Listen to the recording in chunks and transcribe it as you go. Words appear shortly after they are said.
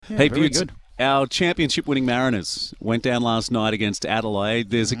Yeah, Hey, very Butts, good. our championship-winning Mariners went down last night against Adelaide.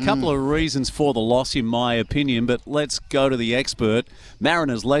 There's a couple of reasons for the loss, in my opinion, but let's go to the expert.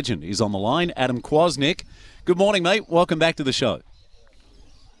 Mariners legend is on the line, Adam Kwasnik. Good morning, mate. Welcome back to the show.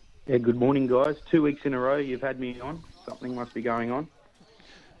 Yeah, good morning, guys. 2 weeks in a row you've had me on. Something must be going on.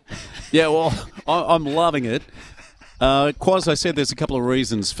 Yeah, well, I'm loving it. Quaz, I said there's a couple of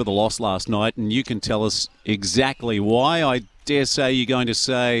reasons for the loss last night, and you can tell us exactly why. I dare say you're going to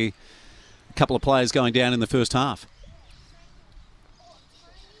say a couple of players going down in the first half.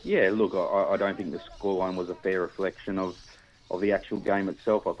 Yeah, look, I don't think the scoreline was a fair reflection of the actual game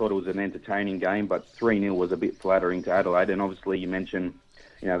itself. I thought it was an entertaining game, but 3-0 was a bit flattering to Adelaide. And obviously you mentioned,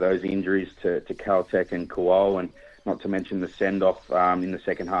 those injuries to Caltech and Kowal, and not to mention the send-off in the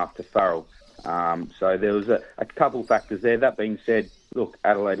second half to Farrell. So there was a couple factors there. That being said, look,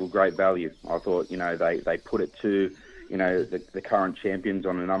 Adelaide were great value. I thought, they put it to, the current champions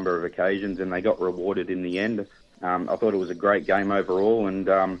on a number of occasions, and they got rewarded in the end. I thought it was a great game overall, and,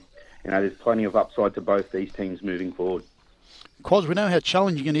 there's plenty of upside to both these teams moving forward. Quaz, we know how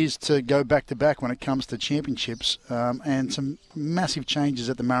challenging it is to go back-to-back when it comes to championships, and some massive changes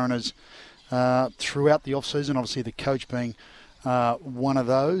at the Mariners throughout the off-season, obviously the coach being one of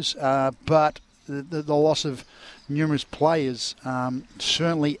those. But the loss of numerous players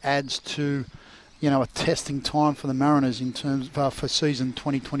certainly adds to, a testing time for the Mariners in terms for season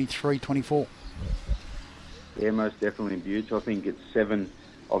 2023-24. Yeah, most definitely, Butch. I think it's 7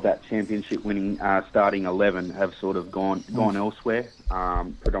 of that championship-winning starting 11 have sort of gone elsewhere,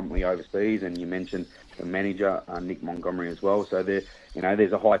 predominantly overseas. And you mentioned the manager, Nick Montgomery, as well. So there's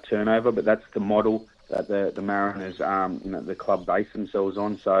a high turnover, but that's the model that the Mariners, the club base themselves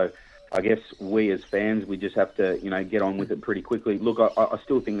on. So I guess we as fans, we just have to, get on with it pretty quickly. Look, I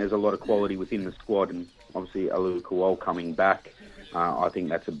still think there's a lot of quality within the squad, and obviously Alu Kowal coming back, I think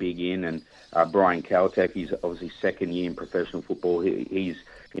that's a big in. And Brian Caltech, he's obviously second year in professional football. He's,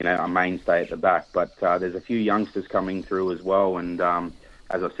 a mainstay at the back. But there's a few youngsters coming through as well. And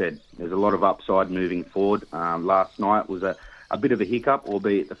as I said, there's a lot of upside moving forward. Last night was a bit of a hiccup,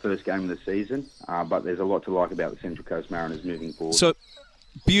 albeit the first game of the season. But there's a lot to like about the Central Coast Mariners moving forward. So,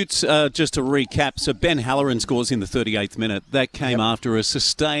 Butts, just to recap, so Ben Halloran scores in the 38th minute. That came after a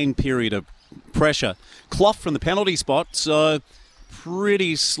sustained period of pressure. Clough from the penalty spot, so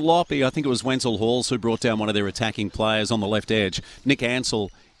pretty sloppy. I think it was Wenzel Halls who brought down one of their attacking players on the left edge. Nick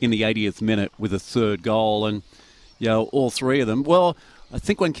Ansell in the 80th minute with a third goal, and all three of them. Well, I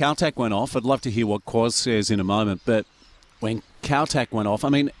think when Caltech went off, I'd love to hear what Quaz says in a moment, but when Caltech went off, I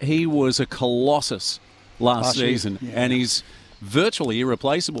mean, he was a colossus last season, and he's virtually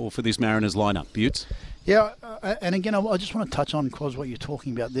irreplaceable for this Mariners lineup. Butts? Yeah, and again, I just want to touch on, Quaz, what you're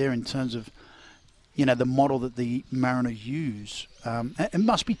talking about there in terms of, the model that the Mariners use. It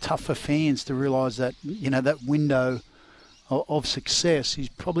must be tough for fans to realise that, that window of success is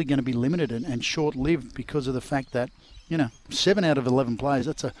probably going to be limited and short-lived because of the fact that, 7 out of 11 players,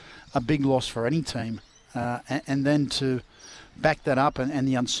 that's a big loss for any team. And then to back that up and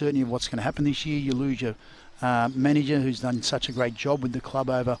the uncertainty of what's going to happen this year, you lose your manager who's done such a great job with the club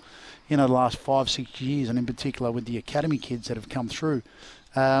over, the last 5-6 years, and in particular with the academy kids that have come through.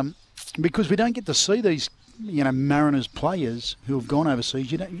 Because we don't get to see these, Mariners players who have gone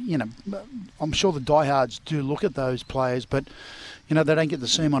overseas. I'm sure the diehards do look at those players, but, they don't get to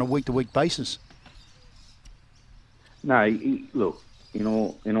see them on a week-to-week basis. No, look, in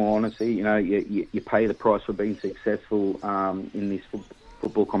all honesty, you pay the price for being successful in this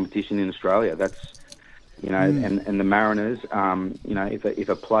football competition in Australia. That's, and the Mariners, if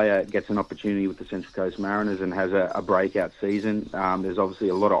a player gets an opportunity with the Central Coast Mariners and has a breakout season, there's obviously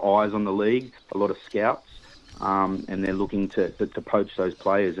a lot of eyes on the league, a lot of scouts, and they're looking to poach those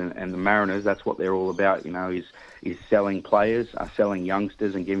players. And the Mariners, that's what they're all about, is selling players, selling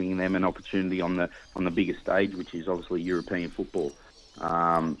youngsters, and giving them an opportunity on the biggest stage, which is obviously European football.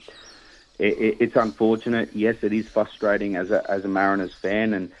 It's unfortunate. Yes, it is frustrating as a Mariners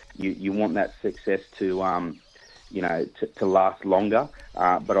fan, and you want that success to last longer.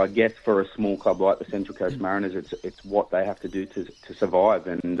 But I guess for a small club like the Central Coast Mariners, it's what they have to do to survive.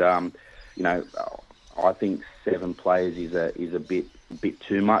 And I think 7 players is a bit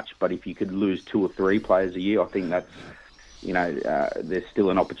too much. But if you could lose 2 or 3 players a year, I think that's there's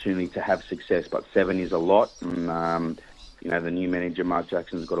still an opportunity to have success. But 7 is a lot, and the new manager, Mark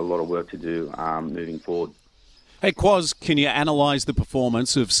Jackson's got a lot of work to do moving forward. Hey, Quaz, can you analyse the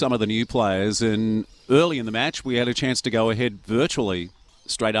performance of some of the new players? And early in the match, we had a chance to go ahead virtually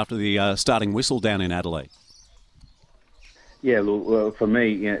straight after the starting whistle down in Adelaide. Yeah, look, well, for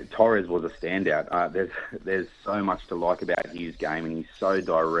me, Torres was a standout. There's so much to like about his game, and he's so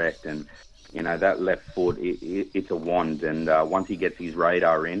direct, and that left foot, it's a wand. And once he gets his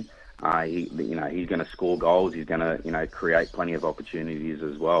radar in, he's going to score goals. He's going to create plenty of opportunities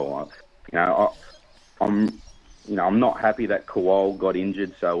as well. I'm not happy that Kowal got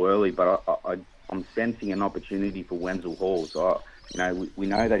injured so early, but I'm sensing an opportunity for Wenzel Hall. So, we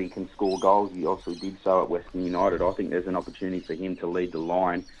know that he can score goals. He also did so at Western United. I think there's an opportunity for him to lead the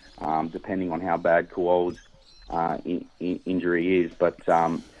line, depending on how bad Kowal's injury is. But,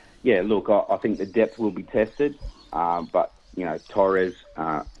 look, I think the depth will be tested. But, Torres,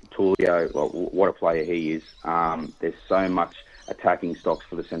 Tulio, well, what a player he is. There's so much attacking stocks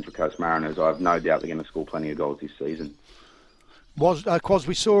for the Central Coast Mariners. I have no doubt they're going to score plenty of goals this season. Quas,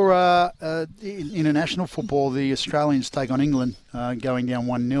 we saw in international football the Australians take on England going down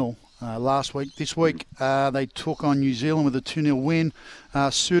 1-0 last week. This week they took on New Zealand with a 2-0 win.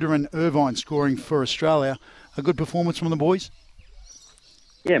 Suter and Irvine scoring for Australia. A good performance from the boys?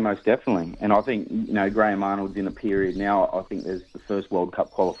 Yeah, most definitely. And I think, Graham Arnold's in a period now. I think there's the first World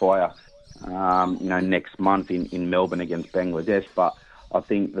Cup qualifier, next month in Melbourne against Bangladesh. But I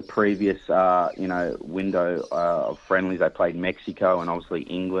think the previous, window of friendlies, they played Mexico and obviously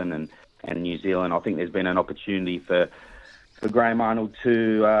England and New Zealand. I think there's been an opportunity for Graham Arnold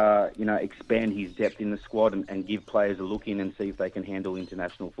to, expand his depth in the squad and give players a look in and see if they can handle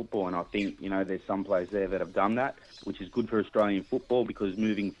international football. And I think, there's some players there that have done that, which is good for Australian football because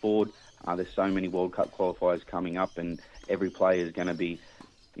moving forward, there's so many World Cup qualifiers coming up and every player is going to be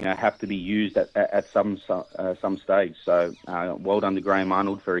have to be used at some stage. So well done to Graham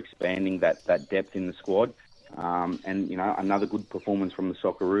Arnold for expanding that depth in the squad. And, another good performance from the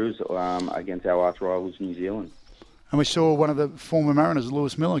Socceroos against our arch rivals, New Zealand. And we saw one of the former Mariners,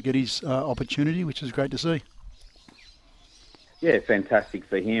 Lewis Miller, get his opportunity, which is great to see. Yeah, fantastic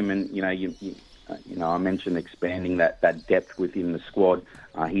for him. And, I mentioned expanding that depth within the squad.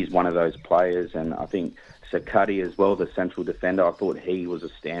 He's one of those players. And I think Sakati as well, the central defender, I thought he was a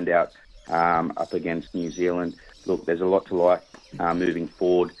standout up against New Zealand. Look, there's a lot to like moving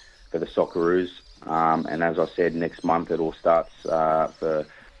forward for the Socceroos. And as I said, next month it all starts for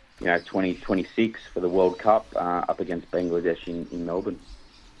 2026 for the World Cup up against Bangladesh in Melbourne.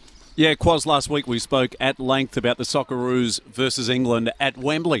 Yeah, Quas, last week we spoke at length about the Socceroos versus England at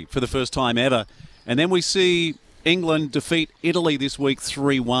Wembley for the first time ever. And then we see England defeat Italy this week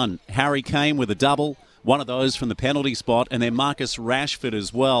 3-1. Harry Kane with a double, one of those from the penalty spot, and then Marcus Rashford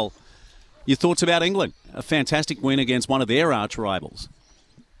as well. Your thoughts about England? A fantastic win against one of their arch rivals.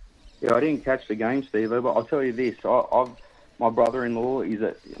 Yeah, I didn't catch the game, Steve, but I'll tell you this. My brother-in-law is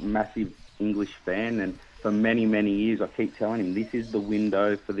a massive English fan, and for many, many years I keep telling him this is the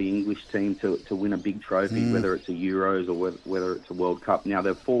window for the English team to win a big trophy, whether it's a Euros or whether it's a World Cup. Now,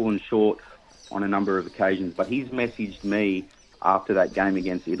 they've fallen short on a number of occasions, but he's messaged me after that game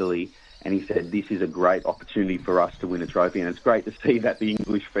against Italy, and he said this is a great opportunity for us to win a trophy, and it's great to see that the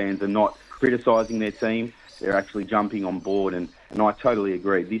English fans are not criticising their team. They're actually jumping on board, and I totally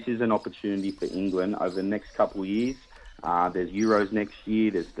agree. This is an opportunity for England over the next couple of years. There's Euros next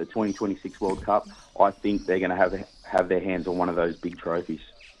year. There's the 2026 World Cup. I think they're going to have their hands on one of those big trophies.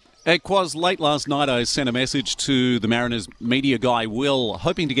 Hey, Quas, late last night I sent a message to the Mariners media guy, Will,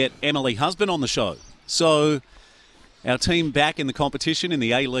 hoping to get Emily Husband on the show. So our team back in the competition in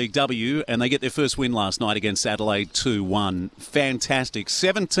the A-League W, and they get their first win last night against Adelaide 2-1. Fantastic.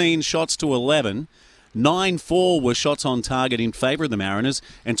 17 shots to 11. 9-4 were shots on target in favour of the Mariners,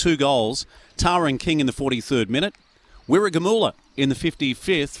 and 2 goals. Tara and King in the 43rd minute. Wirragamula in the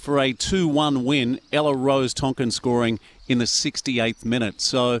 55th for a 2-1 win. Ella Rose Tonkin scoring in the 68th minute.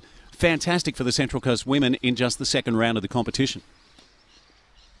 So fantastic for the Central Coast women in just the second round of the competition.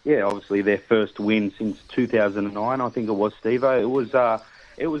 Yeah, obviously their first win since 2009, I think it was, Steve-O.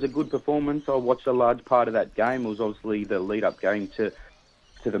 It was a good performance. I watched a large part of that game. It was obviously the lead-up game to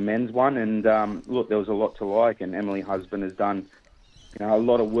the men's one. And look, there was a lot to like. And Emily Husband has done a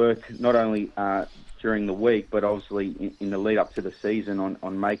lot of work, not only during the week, but obviously in the lead up to the season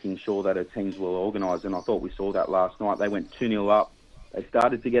on making sure that her teams were organised. And I thought we saw that last night. They went 2-0 up. They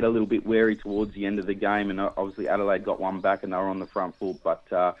started to get a little bit wary towards the end of the game, and obviously Adelaide got one back and they were on the front foot, but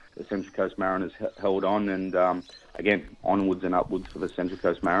the Central Coast Mariners held on, and again, onwards and upwards for the Central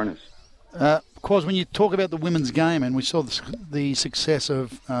Coast Mariners. Quas, when you talk about the women's game, and we saw the success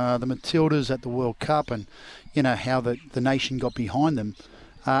of the Matildas at the World Cup, and how the nation got behind them,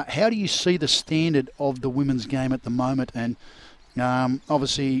 how do you see the standard of the women's game at the moment? And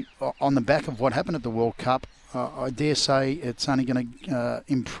obviously, on the back of what happened at the World Cup, I dare say it's only going to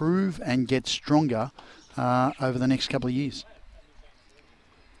improve and get stronger over the next couple of years.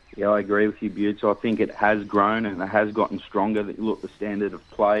 Yeah, I agree with you, Butts. I think it has grown and it has gotten stronger. Look, the standard of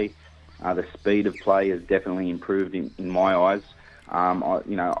play, the speed of play has definitely improved in my eyes.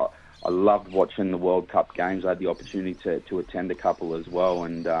 I loved watching the World Cup games. I had the opportunity to attend a couple as well,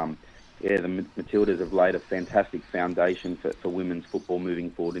 and the Matildas have laid a fantastic foundation for women's football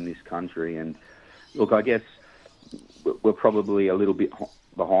moving forward in this country. And look, I guess we're probably a little bit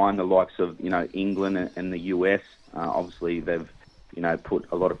behind the likes of England and the US. Obviously, they've put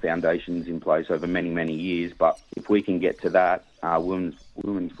a lot of foundations in place over many, many years. But if we can get to that,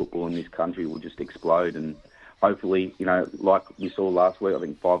 women's football in this country will just explode. And hopefully, like we saw last week, I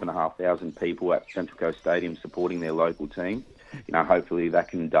think 5,500 people at Central Coast Stadium supporting their local team. Hopefully that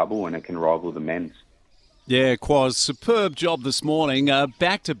can double and it can rival the men's. Yeah, Quaz, superb job this morning.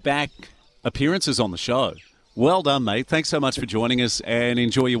 Back-to-back appearances on the show. Well done, mate. Thanks so much for joining us and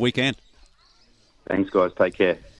enjoy your weekend. Thanks, guys. Take care.